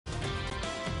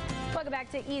Welcome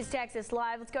back to East Texas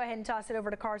Live. Let's go ahead and toss it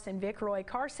over to Carson Vickroy.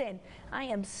 Carson, I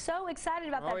am so excited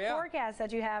about that forecast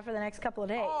that you have for the next couple of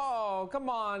days. Oh, come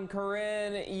on,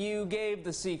 Corinne. You gave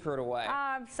the secret away.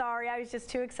 I'm sorry. I was just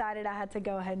too excited. I had to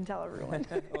go ahead and tell everyone.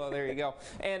 Well, there you go.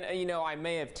 And, you know, I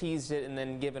may have teased it and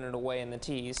then given it away in the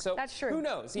tease. So that's true. Who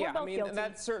knows? We're both guilty.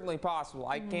 That's certainly possible.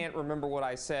 I can't remember what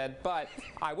I said, but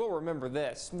I will remember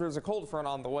this. There's a cold front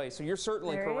on the way, so you're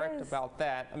certainly correct about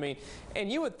that. I mean,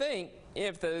 and you would think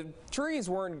if the trees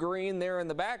weren't green there in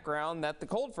the background that the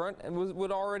cold front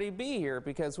would already be here,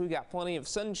 because we've got plenty of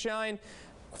sunshine.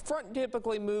 Front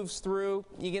typically moves through.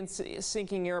 You can see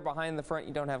sinking air behind the front.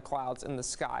 You don't have clouds in the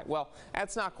sky. Well,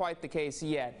 that's not quite the case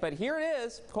yet, but here it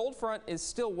is. Cold front is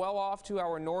still well off to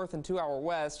our north and to our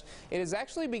west. It is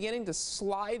actually beginning to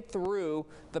slide through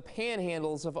the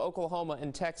panhandles of Oklahoma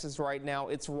and Texas right now.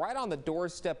 It's right on the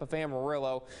doorstep of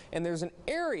Amarillo, and there's an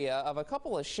area of a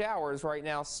couple of showers right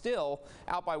now still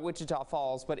out by Wichita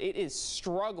Falls, but it is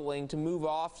struggling to move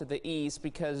off to the east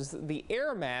because the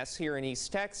air mass here in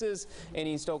East Texas and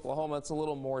East Oklahoma, it's a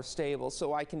little more stable.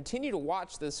 So I continue to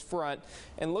watch this front,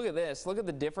 and look at this. Look at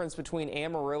the difference between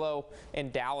Amarillo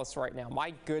and Dallas right now.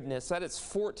 My goodness, that is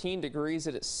 14 degrees.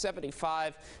 It is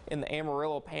 75 in the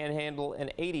Amarillo Panhandle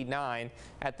and 89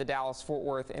 at the Dallas-Fort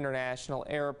Worth International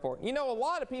Airport. You know, a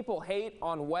lot of people hate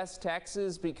on West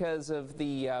Texas because of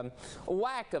the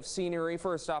lack of scenery.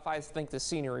 First off, I think the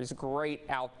scenery is great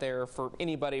out there for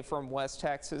anybody from West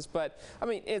Texas, but I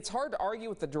mean, it's hard to argue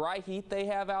with the dry heat they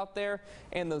have out there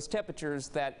and those temperatures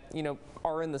that, you know,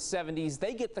 are in the 70s.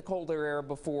 They get the colder air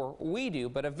before we do,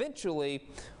 but eventually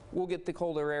we'll get the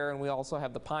colder air, and we also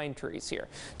have the pine trees here.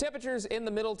 Temperatures in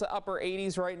the middle to upper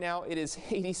 80s right now. It is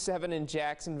 87 in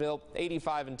Jacksonville,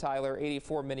 85 in Tyler,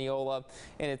 84 Mineola,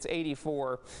 and it's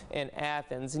 84 in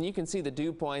Athens. And you can see the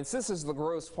dew points. This is the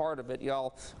gross part of it,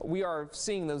 y'all. We are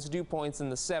seeing those dew points in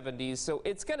the 70s, so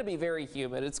it's going to be very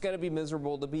humid. It's going to be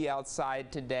miserable to be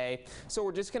outside today. So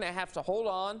we're just going to have to hold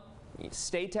on,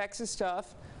 stay Texas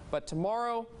tough. But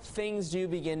tomorrow, things do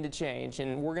begin to change,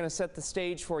 and we're going to set the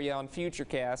stage for you on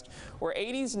Futurecast. We're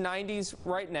 80s, 90s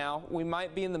right now. We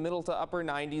might be in the middle to upper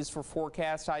 90s for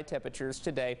forecast high temperatures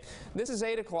today. This is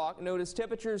 8 o'clock. Notice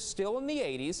temperatures still in the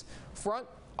 80s. Front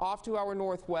off to our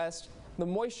northwest. The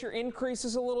moisture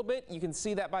increases a little bit. You can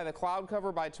see that by the cloud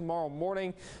cover by tomorrow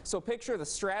morning. So picture the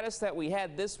stratus that we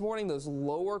had this morning, those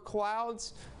lower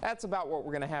clouds. That's about what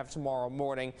we're going to have tomorrow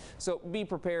morning. So be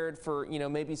prepared for, you know,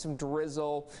 maybe some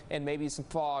drizzle and maybe some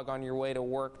fog on your way to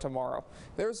work tomorrow.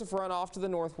 There's the front off to the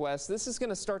northwest. This is going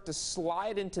to start to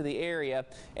slide into the area,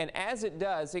 and as it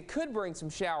does, it could bring some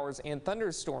showers and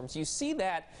thunderstorms. You see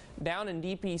that down in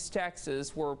deep East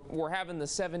Texas, where we're having the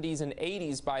 70s and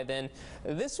 80s by then.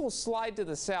 This will slide to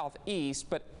the southeast,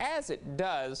 but as it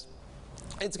does,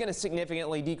 it's going to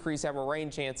significantly decrease our rain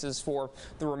chances for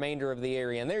the remainder of the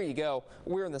area. And there you go.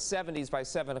 We're in the 70s by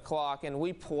 7 o'clock, and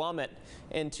we plummet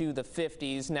into the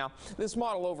 50s. Now, this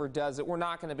model overdoes it. We're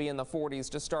not going to be in the 40s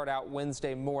to start out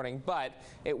Wednesday morning, but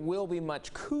it will be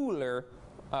much cooler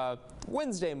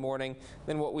Wednesday morning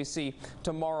than what we see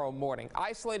tomorrow morning.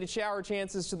 Isolated shower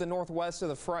chances to the northwest of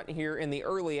the front here in the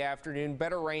early afternoon.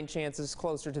 Better rain chances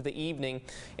closer to the evening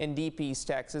in deep East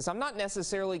Texas. I'm not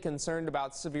necessarily concerned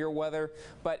about severe weather,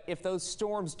 but if those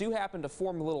storms do happen to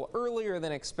form a little earlier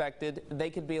than expected, they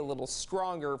could be a little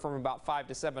stronger from about 5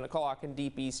 to 7 o'clock in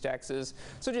deep East Texas.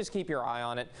 So just keep your eye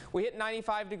on it. We hit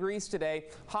 95 degrees today.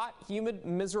 Hot, humid,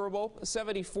 miserable.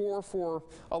 74 for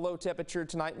a low temperature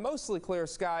tonight. Mostly clear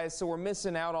skies, so we're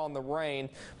missing out on the rain,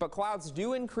 but clouds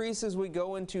do increase as we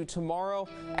go into tomorrow.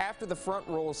 After the front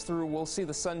rolls through, we'll see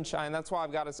the sunshine. That's why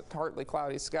I've got us partly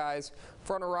cloudy skies.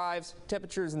 Front arrives,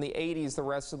 temperatures in the 80s the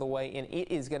rest of the way, and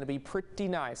it is going to be pretty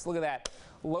nice. Look at that.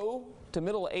 Low to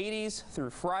middle 80s through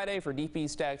Friday for deep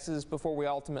East Texas before we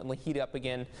ultimately heat up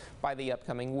again by the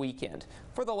upcoming weekend.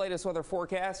 For the latest weather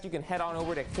forecast, you can head on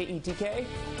over to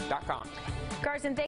KETK.com. Carson,